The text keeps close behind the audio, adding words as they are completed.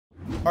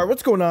All right,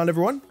 what's going on,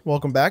 everyone?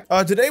 Welcome back.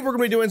 Today we're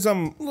gonna be doing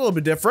something a little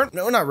bit different.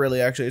 No, not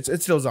really, actually.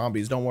 It's still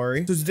zombies, don't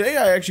worry. So today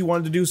I actually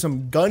wanted to do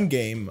some gun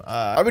game.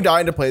 I've been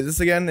dying to play this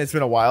again. It's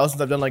been a while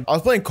since I've done I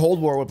was playing Cold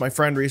War with my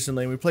friend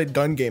recently, and we played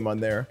gun game on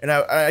there. And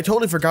I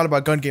totally forgot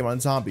about gun game on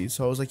zombies.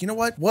 So I was like, you know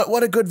what?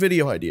 What a good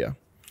video idea.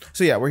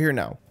 So yeah, we're here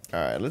now. All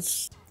right,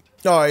 let's.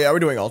 Oh yeah, we're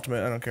doing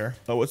ultimate. I don't care.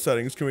 Oh, what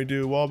settings can we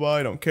do? Wallby,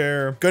 I don't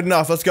care. Good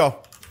enough. Let's go.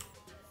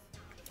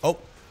 Oh.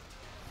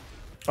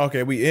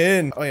 Okay, we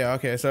in. Oh yeah,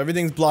 okay, so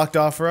everything's blocked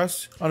off for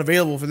us.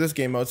 Unavailable for this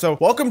game mode. So,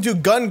 welcome to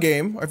gun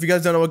game. Or if you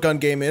guys don't know what gun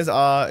game is,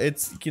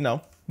 it's, you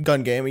know,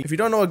 gun game. If you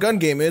don't know what gun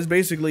game is,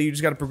 basically you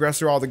just gotta progress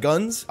through all the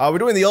guns. We're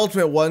doing the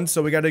ultimate one,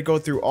 so we gotta go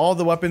through all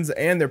the weapons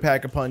and their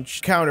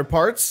pack-a-punch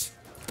counterparts.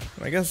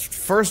 And I guess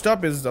first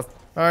up is the...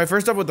 Alright,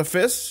 first up with the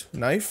fist.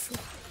 Knife.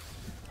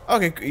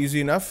 Okay, easy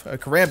enough.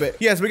 Karambit.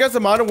 Yes, we got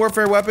some Modern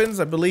Warfare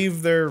weapons. I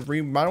believe they're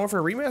Modern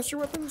Warfare Remaster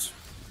weapons?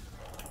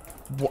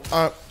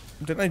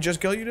 Didn't I just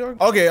kill you, dog?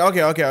 Okay.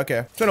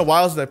 It's been a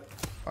while since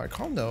Alright,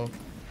 calm down.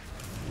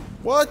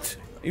 What?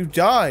 You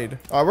died.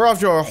 We're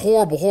off to a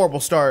horrible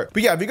start.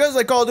 But yeah, if you guys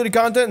like Call of Duty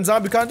content and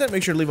zombie content,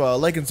 make sure to leave a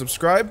like and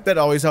subscribe. That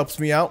always helps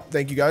me out.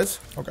 Thank you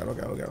guys. Oh god.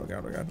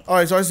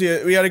 Alright, so I see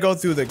it. We gotta go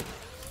through the...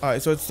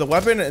 Alright, so it's the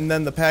weapon and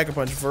then the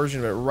pack-a-punch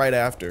version of it right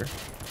after.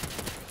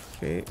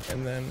 Okay,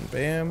 and then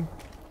bam.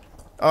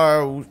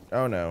 Oh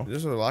no. Is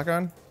this a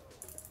lock-on?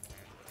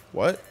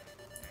 What?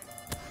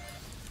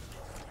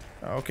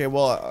 Okay,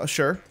 well,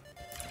 sure.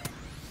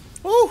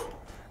 Oh!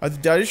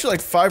 Did I just shoot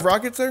like 5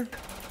 rockets there?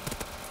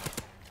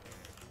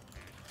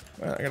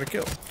 I got a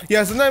kill.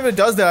 Yeah, sometimes it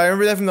does that. I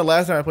remember that from the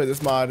last time I played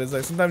this mod. Is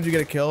like sometimes you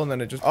get a kill and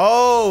then it just...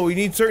 Oh, you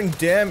need certain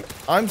damn...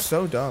 I'm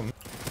so dumb.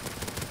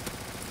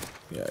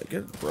 Yeah,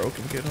 get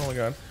broken, kid. Oh my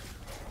god.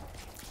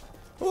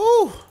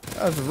 Oh!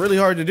 That was really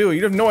hard to do.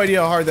 You have no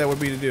idea how hard that would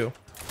be to do.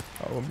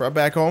 Oh, brought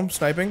back home,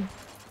 sniping.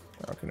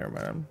 Okay, never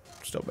mind. I'm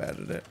still bad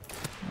at it.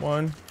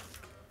 1,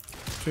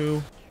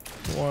 2...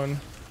 1.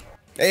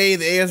 Hey,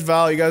 the AS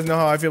Val, you guys know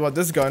how I feel about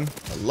this gun.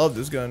 I love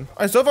this gun. All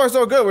right, so far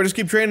so good. We're just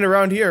keep training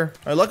around here.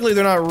 All right, luckily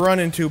they're not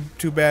running too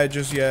bad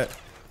just yet.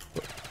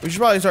 We should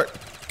probably start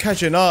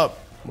catching up.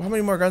 How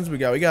many more guns we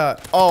got? We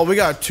got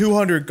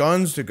 200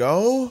 guns to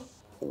go.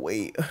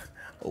 Wait,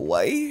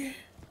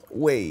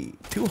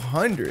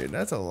 200.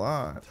 That's a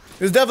lot.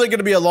 It's definitely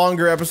gonna be a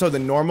longer episode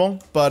than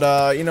normal,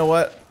 but you know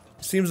what?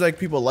 Seems like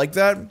people like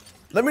that.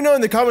 Let me know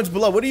in the comments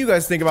below. What do you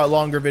guys think about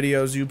longer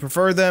videos? Do you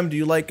prefer them? Do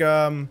you like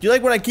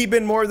when I keep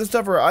in more of this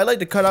stuff, or I like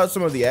to cut out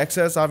some of the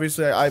excess?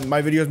 Obviously,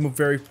 my videos move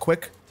very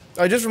quick.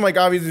 Just from like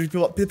obviously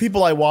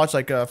people I watch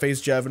like Face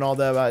Jeff and all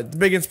that,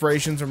 big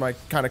inspirations for my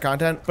kind of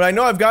content. But I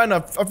know I've gotten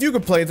a few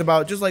complaints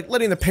about just like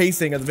letting the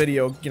pacing of the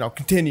video, you know,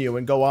 continue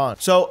and go on.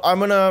 So I'm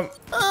gonna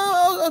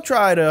I'll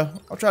try to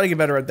get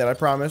better at that. I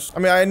promise. I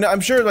mean, I'm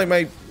sure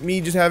like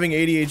me just having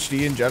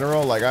ADHD in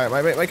general, like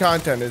my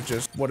content is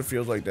just what it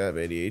feels like to have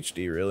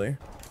ADHD, really.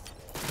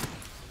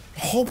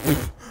 Oh,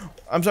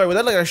 I'm sorry. Was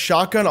that like a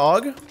shotgun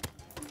AUG?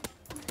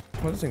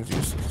 Well, this thing's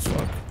useless as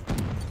fuck.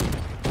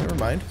 Never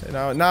mind.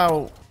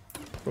 Now.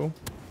 Cool.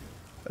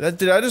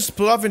 Did I just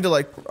split off into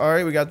like...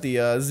 Alright, we got the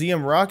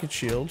ZM rocket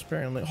shield,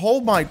 apparently. Oh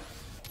my...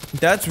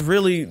 That's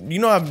really... You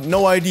know, I have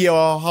no idea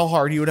how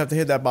hard he would have to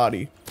hit that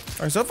body.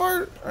 Alright, so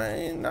far,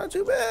 not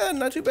too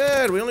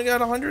bad. We only got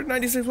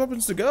 196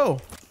 weapons to go.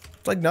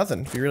 It's like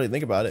nothing, if you really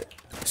think about it.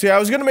 So yeah, I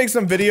was gonna make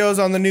some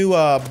videos on the new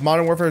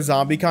Modern Warfare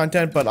zombie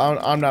content, but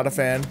I'm not a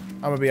fan.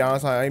 I'm gonna be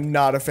honest, I'm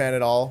not a fan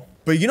at all.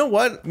 But you know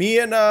what? Me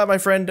and my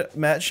friend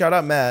Matt, shout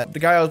out Matt, the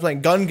guy I was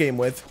playing gun game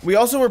with, we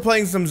also were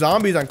playing some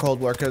zombies on Cold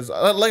War because,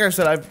 like I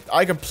said,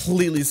 I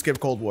completely skipped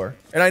Cold War.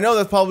 And I know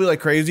that's probably like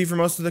crazy for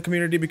most of the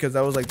community because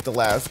that was like the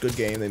last good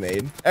game they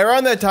made. And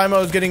around that time, I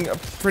was getting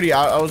pretty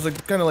out. I was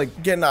like kind of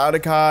like getting out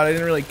of COD. I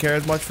didn't really care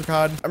as much for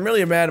COD. I'm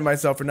really mad at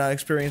myself for not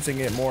experiencing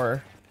it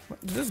more.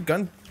 What, does this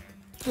gun,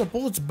 the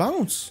bullets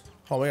bounce?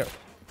 Oh my god,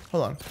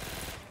 hold on.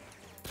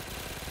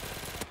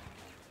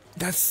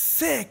 That's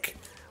sick.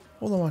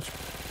 Hold on, watch.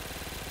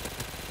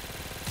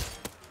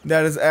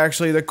 That is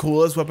actually the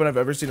coolest weapon I've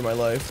ever seen in my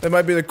life. That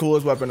might be the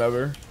coolest weapon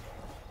ever.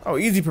 Oh,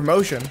 easy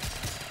promotion.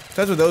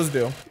 That's what those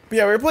do. But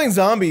yeah, we were playing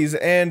zombies,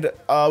 and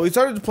we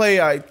started to play,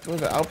 what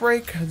was it,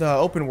 Outbreak? The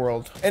open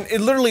world. And it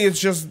literally is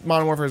just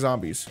Modern Warfare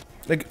zombies.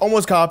 Like,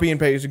 almost copy and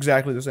paste,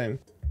 exactly the same.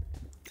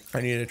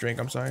 I needed a drink,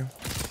 I'm sorry.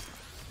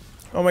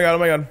 Oh my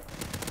god.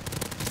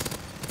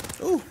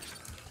 Ooh.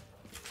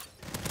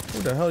 Who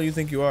the hell do you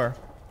think you are?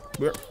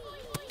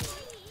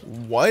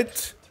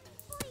 What?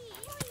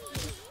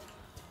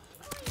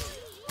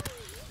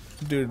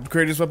 Dude,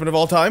 greatest weapon of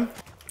all time.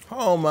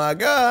 Oh my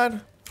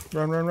god.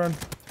 Run.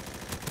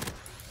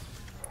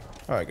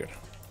 Alright, good.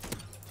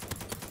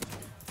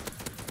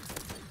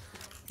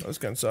 Oh, this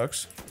gun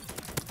sucks.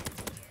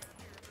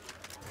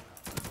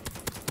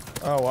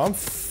 Oh, I'm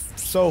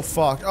so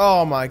fucked.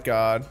 Oh my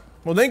god.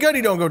 Well, thank god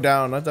he don't go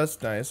down.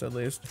 That's nice, at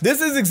least. This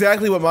is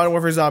exactly what Modern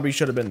Warfare Zombies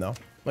should have been, though.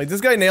 Like,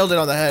 this guy nailed it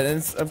on the head, and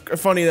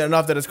it's funny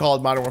enough that it's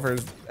called Modern Warfare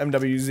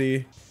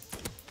MWZ.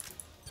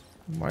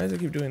 Why does it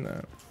keep doing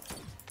that?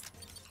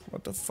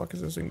 What the fuck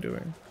is this thing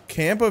doing?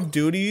 Camp of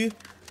Duty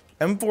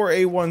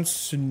M4A1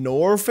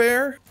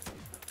 Snorefare?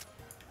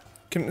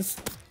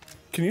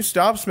 Can you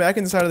stop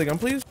smacking the side of the gun,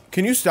 please?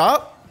 Can you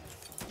stop?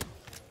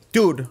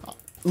 Dude,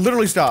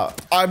 literally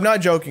stop. I'm not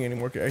joking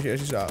anymore. Actually,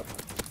 stop.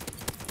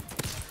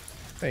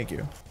 Thank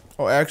you.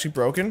 Oh, actually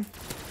broken?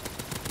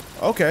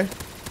 Okay.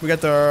 We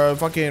got the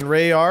fucking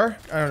Ray R.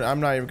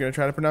 I'm not even gonna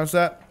try to pronounce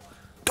that.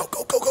 Go,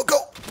 go, go, go, go!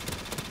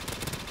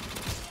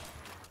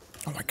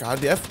 Oh my god,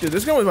 the F, dude,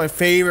 this gun was my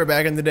favorite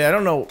back in the day. I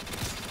don't know.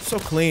 So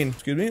clean.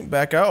 Excuse me.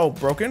 Back out. Oh,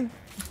 broken.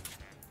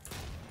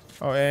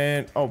 Oh,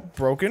 and oh,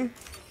 broken.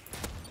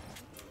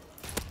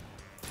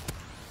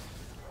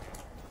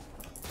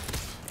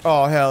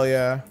 Oh hell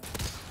yeah.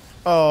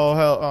 Oh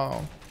hell.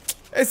 Oh,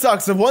 it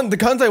sucks. The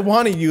guns I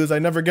want to use, I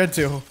never get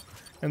to.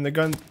 And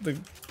the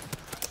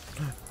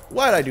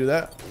why'd I do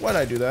that? Why'd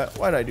I do that?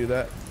 Why'd I do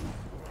that?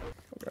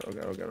 Oh god. Oh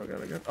god. Oh god. Oh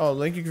god. Oh god. Oh,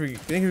 thank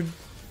you.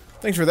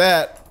 Thanks for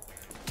that.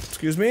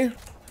 Excuse me.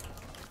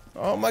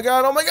 Oh my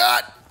god. Oh my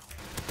god.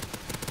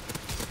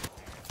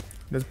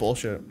 That's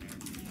bullshit.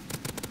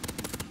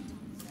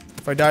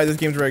 If I die, this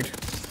game's rigged.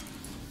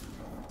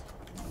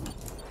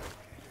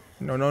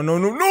 No, no, no,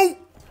 no, no!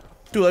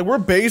 Dude, like, we're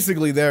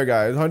basically there,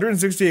 guys.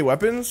 168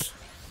 weapons?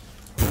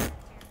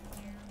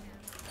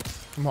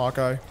 From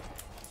Hawkeye.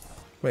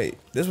 Wait,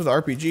 this was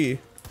RPG.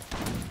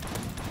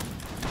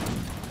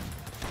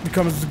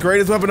 Becomes the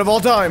greatest weapon of all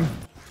time.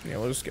 Yeah,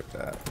 we'll just skip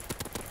that.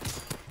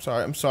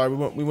 I'm sorry.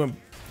 We went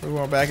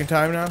back in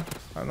time now.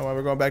 I don't know why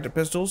we're going back to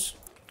pistols.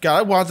 God,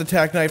 I want the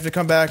tack knife to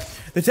come back.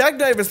 The tack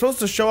knife is supposed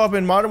to show up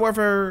in Modern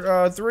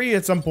Warfare 3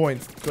 at some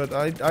point, but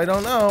I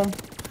don't know.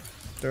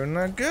 They're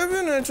not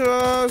giving it to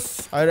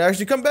us. I'd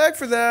actually come back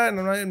for that, and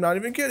I'm not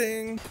even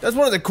kidding. That's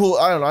one of the cool.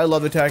 I don't know. I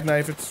love the tack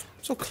knife. It's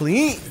so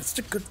clean. It's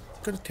a good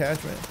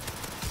attachment.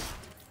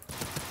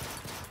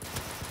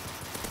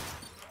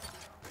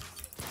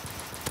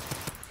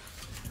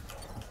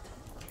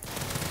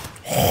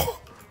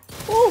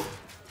 Oh.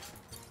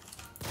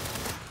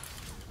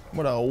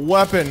 What a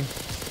weapon.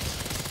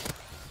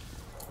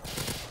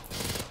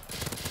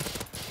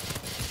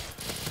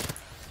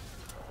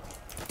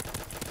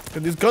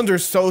 These guns are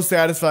so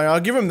satisfying.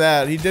 I'll give him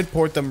that. He did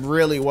port them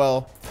really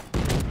well.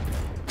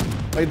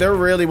 Like, they're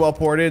really well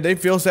ported. They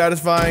feel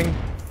satisfying.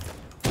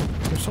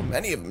 There's so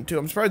many of them, too.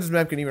 I'm surprised this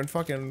map can even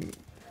fucking...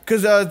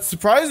 Because,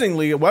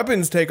 surprisingly,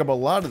 weapons take up a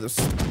lot of the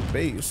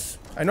space.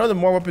 I know the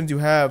more weapons you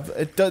have,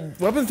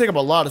 weapons take up a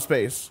lot of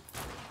space.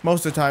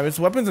 Most of the time. It's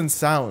weapons and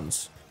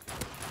sounds.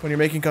 When you're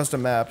making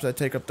custom maps, that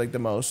take up, like, the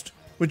most.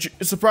 Which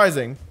is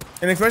surprising.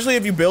 And especially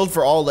if you build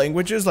for all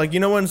languages. Like, you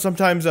know when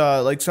sometimes,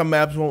 like, some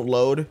maps won't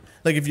load?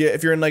 Like, if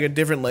you're in, like, a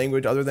different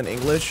language other than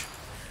English?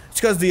 It's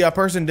because the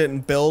person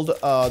didn't build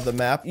the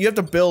map. You have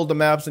to build the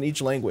maps in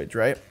each language,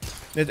 right?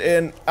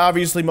 And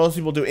obviously, most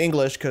people do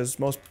English because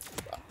most...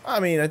 I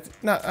mean,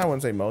 I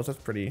wouldn't say most. That's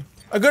pretty...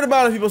 A good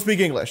amount of people speak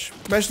English.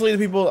 Especially the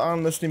people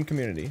on the Steam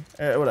community.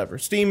 Whatever.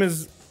 Steam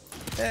is...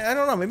 I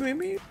don't know.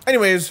 Maybe...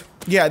 Anyways,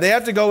 yeah, they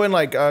have to go in,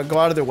 like, go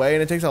out of their way.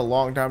 And it takes a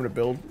long time to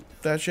build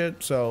that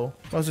shit. So,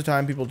 most of the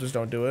time, people just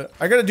don't do it.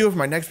 I gotta do it for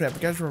my next map. You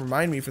guys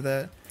remind me for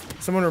that.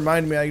 Someone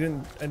reminded me I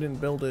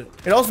didn't build it.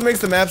 It also makes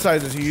the map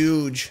sizes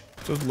huge.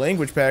 Those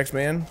language packs,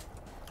 man.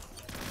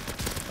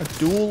 A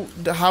dual...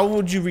 How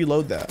would you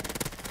reload that?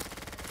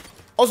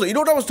 Also, you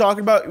know what I was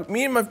talking about?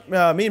 Me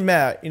and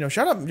Matt, you know,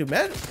 shout out, dude,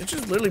 Matt, it's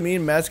just literally me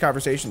and Matt's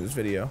conversation in this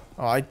video.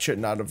 Oh, I should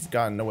not have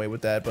gotten away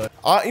with that, but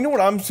you know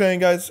what I'm saying,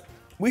 guys?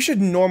 We should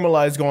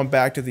normalize going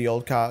back to the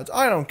old CODs.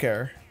 I don't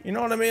care. You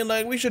know what I mean?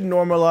 Like, we should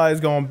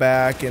normalize going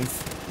back and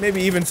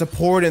maybe even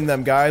supporting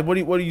them, guys. What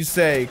do you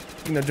say?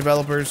 You know,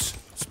 developers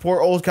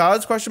support old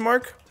CODs? Question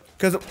mark?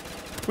 Because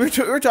we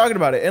were talking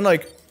about it, and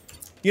like,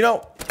 you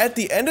know, at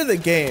the end of the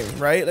game,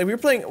 right? Like we were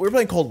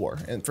playing Cold War,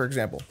 and for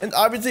example, and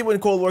obviously when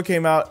Cold War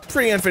came out,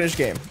 pretty unfinished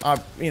game.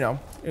 You know,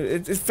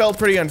 it felt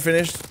pretty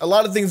unfinished. A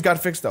lot of things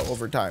got fixed though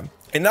over time.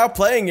 And now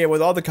playing it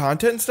with all the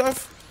content and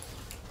stuff.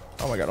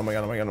 Oh my god! Oh my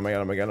god! Oh my god! Oh my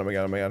god! Oh my god! Oh my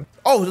god! Oh my god!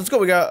 Oh, let's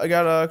go! I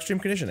got extreme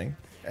conditioning.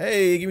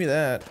 Hey, give me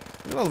that.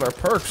 Look at all of our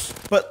perks.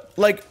 But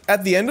like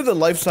at the end of the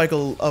life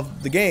cycle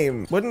of the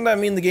game, wouldn't that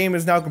mean the game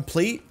is now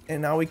complete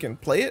and now we can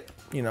play it?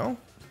 You know,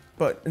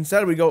 but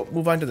instead we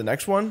move on to the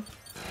next one.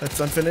 That's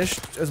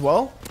unfinished as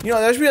well. You know,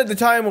 that should be at the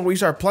time when we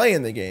start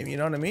playing the game. You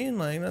know what I mean?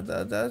 Like,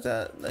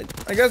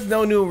 like I guess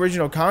no new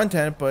original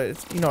content, but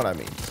it's, you know what I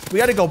mean. We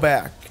got to go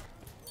back.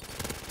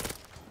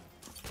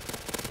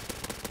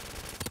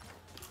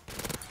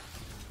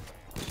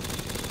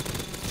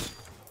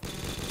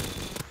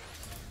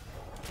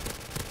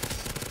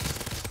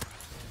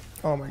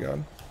 Oh my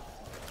god.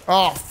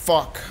 Oh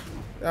fuck.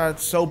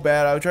 That's so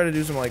bad. I would try to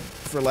do some like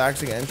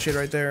relaxing end shit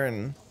right there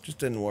and just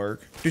didn't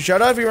work. Dude,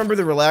 shout out if you remember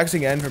the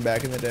relaxing end from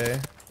back in the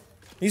day.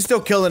 He's still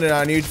killing it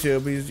on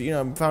YouTube. He's, you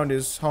know, found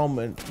his home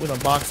with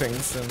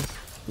unboxings, and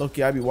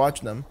low-key, I be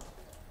watching them.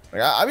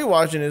 Like, I be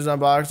watching his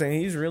unboxing.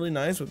 He's really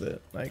nice with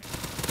it. Like,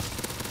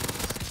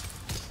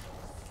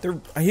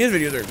 his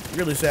videos are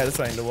really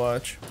satisfying to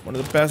watch. One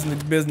of the best in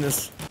the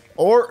business.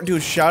 Or,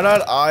 dude, shout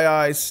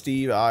out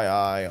Steve.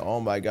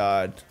 Oh my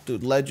god.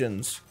 Dude,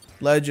 legends.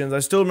 Legends. I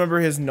still remember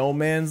his No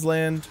Man's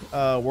Land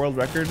world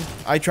record.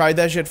 I tried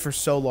that shit for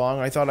so long.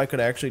 I thought I could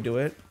actually do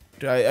it.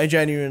 I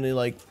genuinely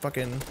like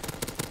fucking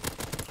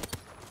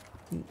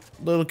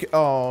little kid.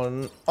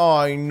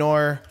 Oh,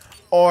 ignore.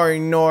 Or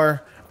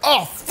ignore.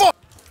 Oh, fuck!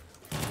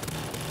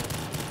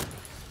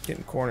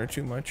 Getting cornered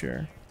too much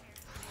here.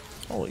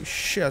 Holy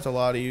shit, that's a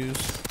lot of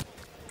use.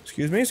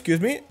 Excuse me, excuse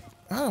me.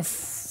 How the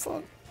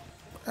fuck?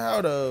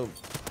 How the...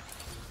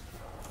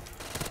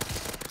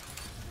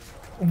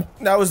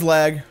 That was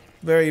lag.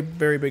 Very,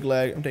 very big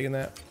lag. I'm taking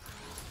that.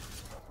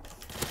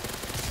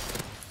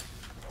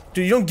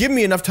 Dude, you don't give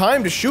me enough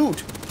time to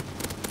shoot.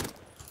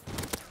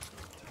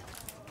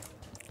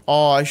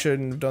 Oh, I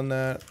shouldn't have done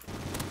that.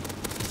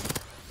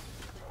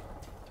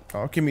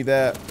 Oh, give me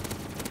that.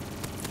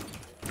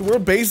 Dude, we're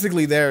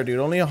basically there, dude.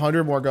 Only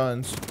 100 more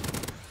guns.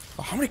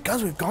 Oh, how many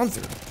guns we've gone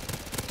through?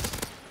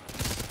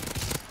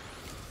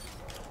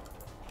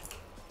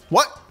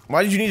 What?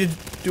 Why did you need to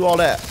do all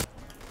that?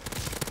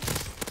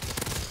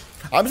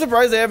 I'm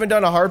surprised they haven't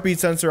done a heartbeat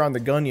sensor on the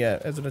gun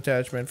yet as an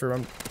attachment for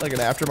like an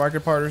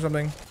aftermarket part or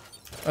something.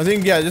 I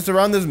think, yeah, just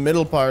around this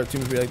middle part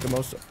seems to be like the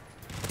most.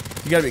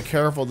 You gotta be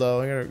careful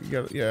though. You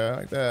gotta, yeah,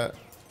 like that.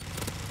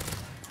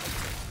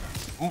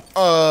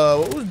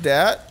 What was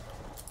that?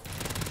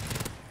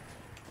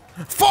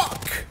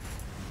 Fuck!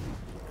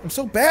 I'm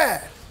so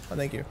bad. Oh,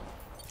 thank you.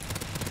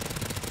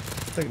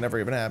 I think it never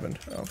even happened.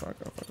 Oh fuck,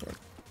 oh fuck, oh fuck.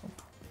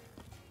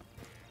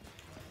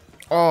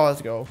 Oh,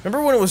 let's go.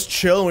 Remember when it was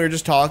chill and we were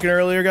just talking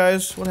earlier,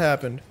 guys? What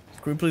happened?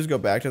 Can we please go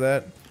back to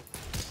that?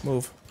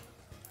 Move.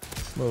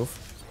 Move.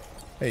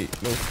 Hey,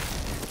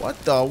 move. What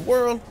the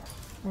world?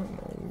 What in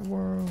the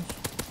world?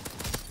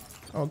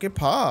 Oh, get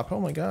popped.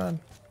 Oh my god.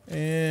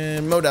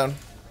 And mow down.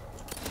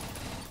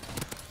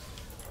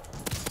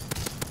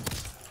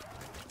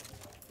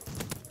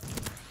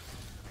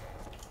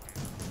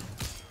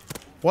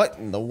 What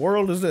in the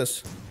world is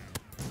this?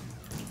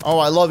 Oh,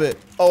 I love it.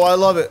 Oh, I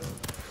love it.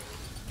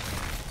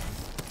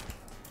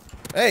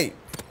 Hey,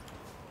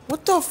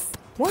 what the f-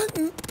 what?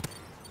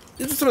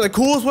 This is some of the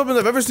coolest weapons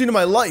I've ever seen in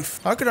my life.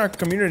 How can our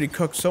community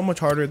cook so much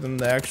harder than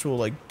the actual,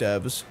 like,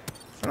 devs?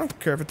 I don't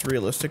care if it's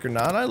realistic or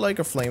not. I like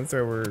a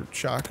flamethrower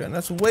shotgun.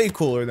 That's way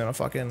cooler than a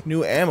fucking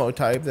new ammo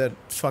type that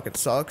fucking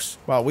sucks.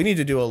 Wow, we need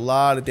to do a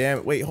lot of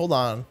damage. Wait, hold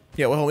on.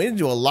 Yeah, well, we need to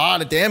do a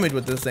lot of damage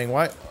with this thing.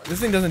 Why? This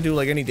thing doesn't do,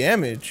 like, any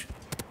damage.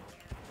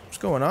 What's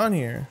going on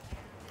here?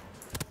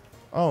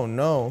 Oh,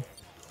 no.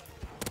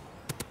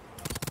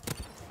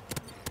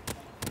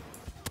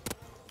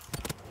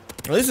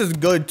 This is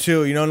good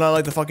too, you know, not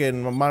like the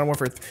fucking Modern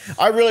Warfare.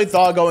 I really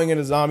thought going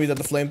into zombies that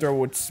the flamethrower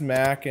would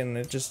smack, and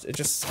it just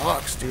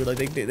sucks, dude. Like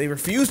they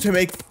refuse to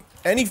make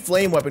any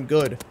flame weapon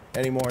good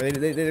anymore.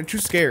 They're too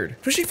scared,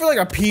 especially for like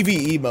a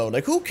PvE mode.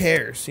 Like who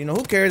cares? You know,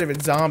 who cares if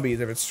it's zombies,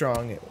 if it's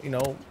strong? You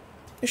know,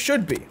 it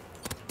should be.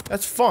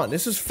 That's fun.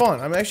 This is fun.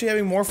 I'm actually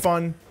having more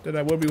fun than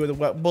I would be with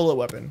a bullet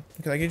weapon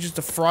because I get just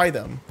to fry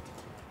them.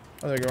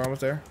 Oh, there you go,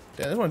 almost there.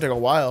 Damn, this one take a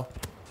while.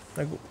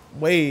 Like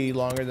way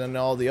longer than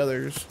all the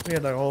others. We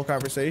had like a whole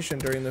conversation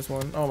during this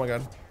one. Oh my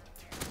god.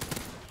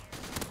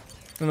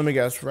 And let me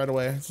guess, right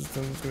away. This is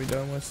gonna be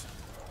done with.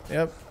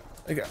 Yep.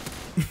 Okay.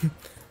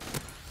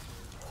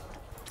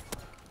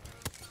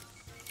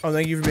 Oh,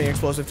 thank you for being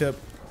explosive tip.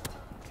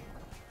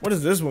 What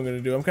is this one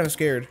gonna do? I'm kind of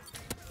scared.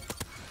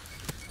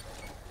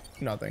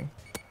 Nothing.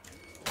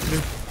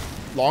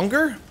 Just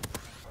longer?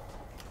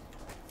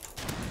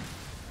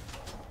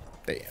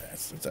 Damn,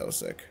 that was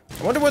sick.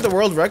 I wonder what the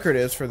world record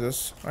is for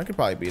this. I could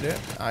probably beat it.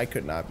 I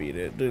could not beat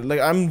it. Dude, like,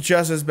 I'm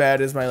just as bad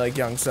as my, like,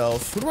 young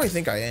self. Who do I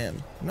think I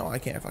am? No, I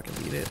can't fucking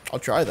beat it. I'll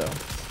try, though.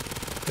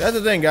 That's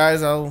the thing,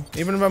 guys.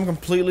 Even if I'm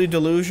completely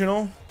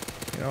delusional,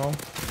 you know,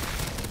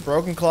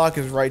 broken clock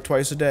is right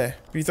twice a day.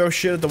 If you throw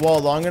shit at the wall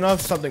long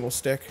enough, something will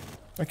stick.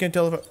 I can't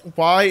tell if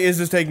why is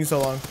this taking so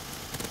long?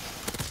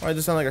 Why does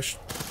this sound like a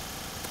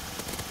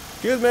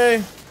excuse me?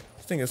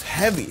 This thing is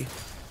heavy.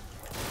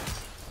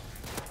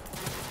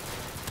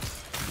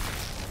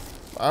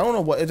 I don't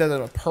know what, is that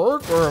a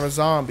perk or a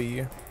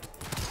zombie?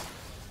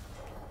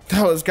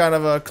 That was kind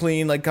of a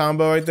clean, like,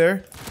 combo right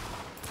there.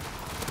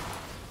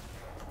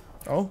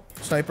 Oh,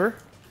 sniper.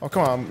 Oh,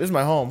 come on. This is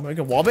my home. I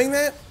can wallbang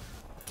that?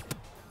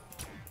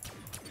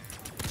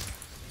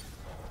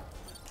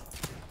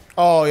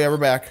 Oh, yeah, we're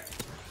back.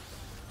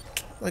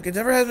 Like, it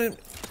never has been.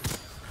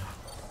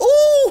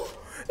 Ooh!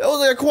 That was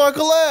like a quad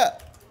collat.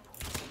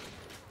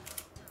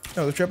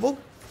 Oh, the triple?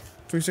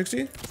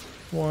 360?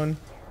 One.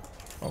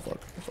 Oh, fuck.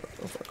 Oh, fuck.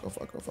 Oh, fuck. Oh,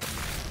 fuck. Oh,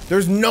 fuck.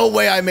 There's no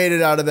way I made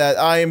it out of that.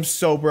 I am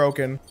so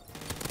broken.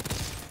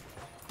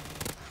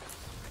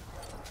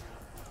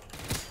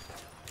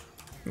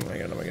 Oh my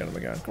god, oh my god, oh my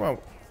god. Come on.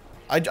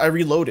 I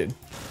reloaded.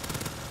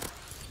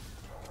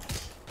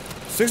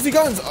 60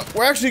 guns!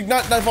 We're actually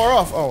not that far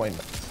off. Oh, wait.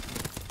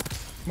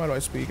 Why do I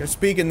speak? I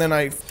speak and then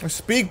I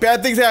speak,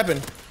 bad things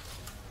happen.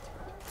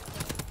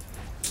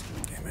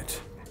 Damn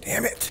it.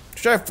 Damn it.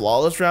 Should I have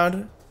flawless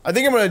round? I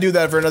think I'm gonna do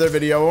that for another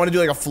video. I want to do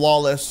like a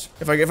flawless.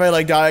 If I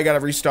like die, I gotta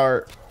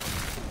restart. I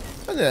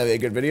think that'd be a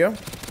good video.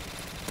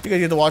 You guys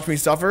get to watch me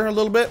suffer a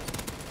little bit.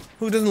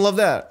 Who doesn't love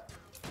that?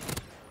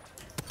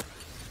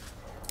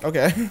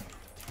 Okay.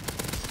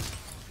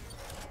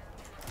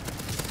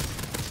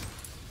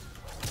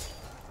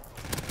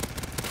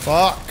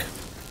 Fuck.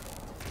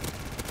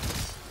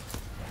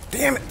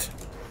 Damn it.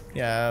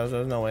 Yeah,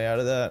 there's no way out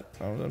of that.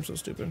 Oh, I'm so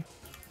stupid.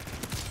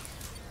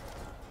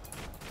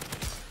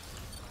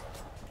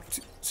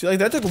 See, like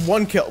that took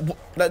 1 kill.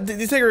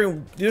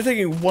 You're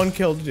taking 1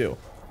 kill to do.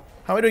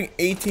 How am I doing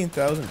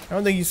 18,000? I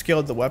don't think you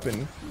scaled the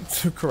weapon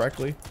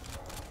correctly.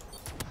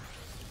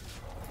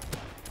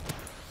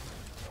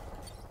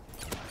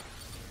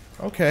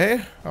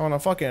 Okay, I want to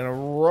fucking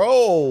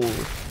roll.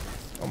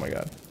 Oh my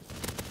god.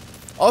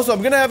 Also,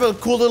 I'm gonna have a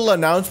cool little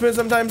announcement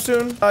sometime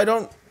soon. I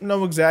don't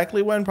know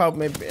exactly when,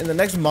 probably maybe in the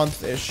next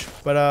month-ish.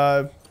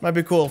 But might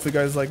be cool if you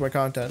guys like my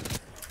content.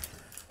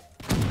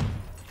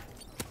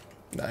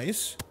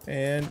 Nice.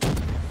 And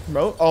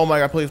remote. Oh my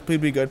god, please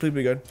be good. Please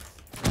be good.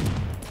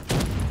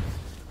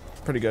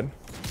 Pretty good.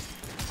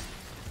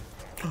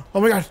 Oh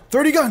my god,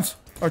 30 guns!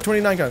 Or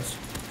 29 guns.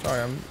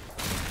 Sorry,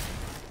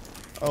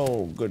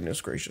 oh,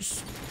 goodness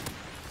gracious.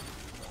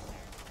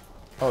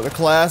 Oh, the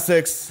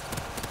classics.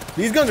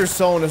 These guns are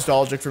so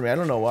nostalgic for me. I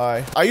don't know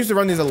why. I used to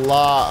run these a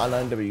lot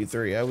on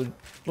MWZ. I would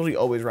literally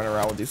always run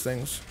around with these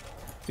things.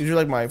 These are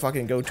like my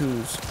fucking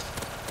go-tos.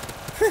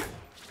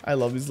 I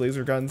love these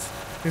laser guns.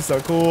 They're so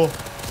cool.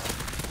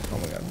 Oh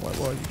my god,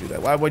 why would you do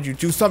that? Why would you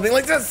do something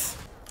like this?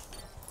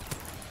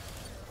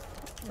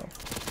 Oh.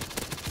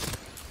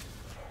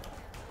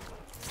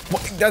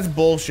 What? That's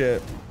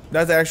bullshit.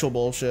 That's actual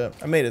bullshit.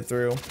 I made it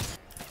through.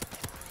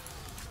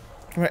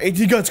 Come on,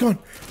 18 guns, come on.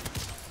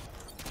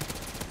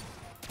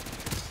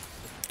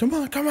 Come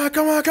on, come on,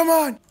 come on, come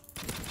on.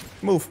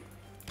 Move.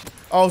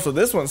 Oh, so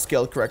this one's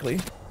scaled correctly.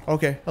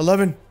 Okay,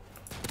 11.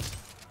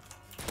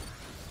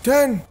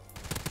 10.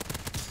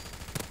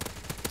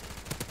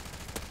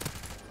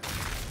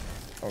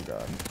 Oh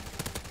god.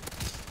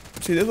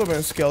 See, this weapon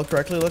is scaled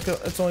correctly. Look,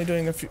 it's only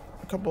doing a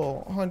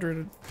couple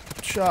hundred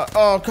shot.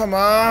 Oh, come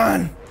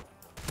on.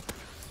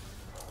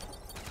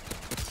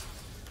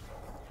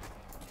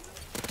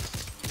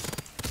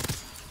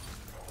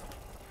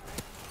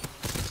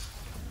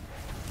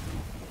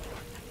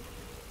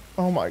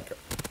 Oh my god.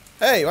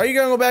 Hey, why are you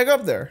gonna go back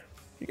up there?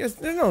 You guys,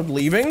 there's no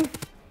leaving.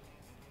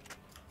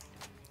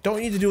 Don't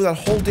need to do that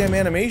whole damn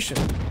animation.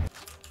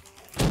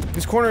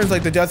 This corner is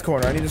like the death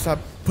corner. I need to stop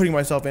putting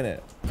myself in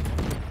it.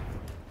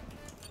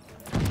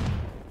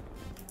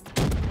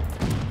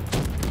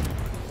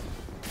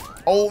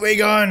 Oh, ray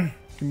gun.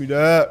 Give me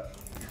that.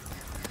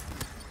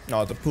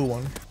 No, it's a poo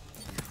one.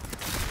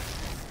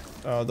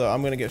 Oh,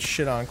 I'm gonna get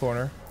shit on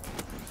corner.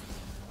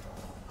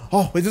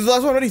 Oh, wait, this is the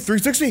last one already.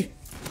 360.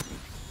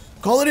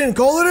 Call it in,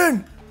 call it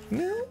in!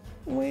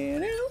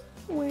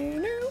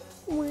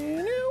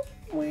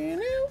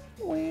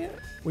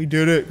 We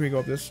did it. Can we go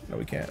up this? No,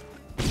 we can't.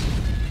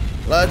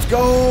 Let's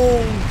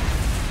go!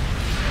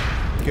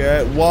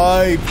 Get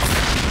wiped.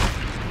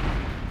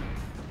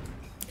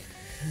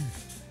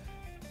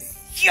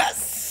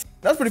 Yes!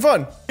 That's pretty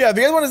fun. Yeah, if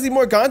you guys want to see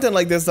more content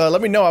like this, let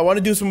me know. I want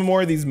to do some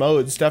more of these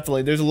modes,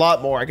 definitely. There's a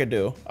lot more I could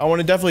do. I want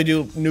to definitely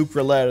do nuke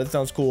roulette. That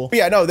sounds cool. But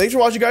yeah, no, thanks for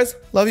watching, guys.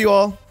 Love you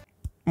all.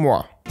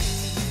 Mwah.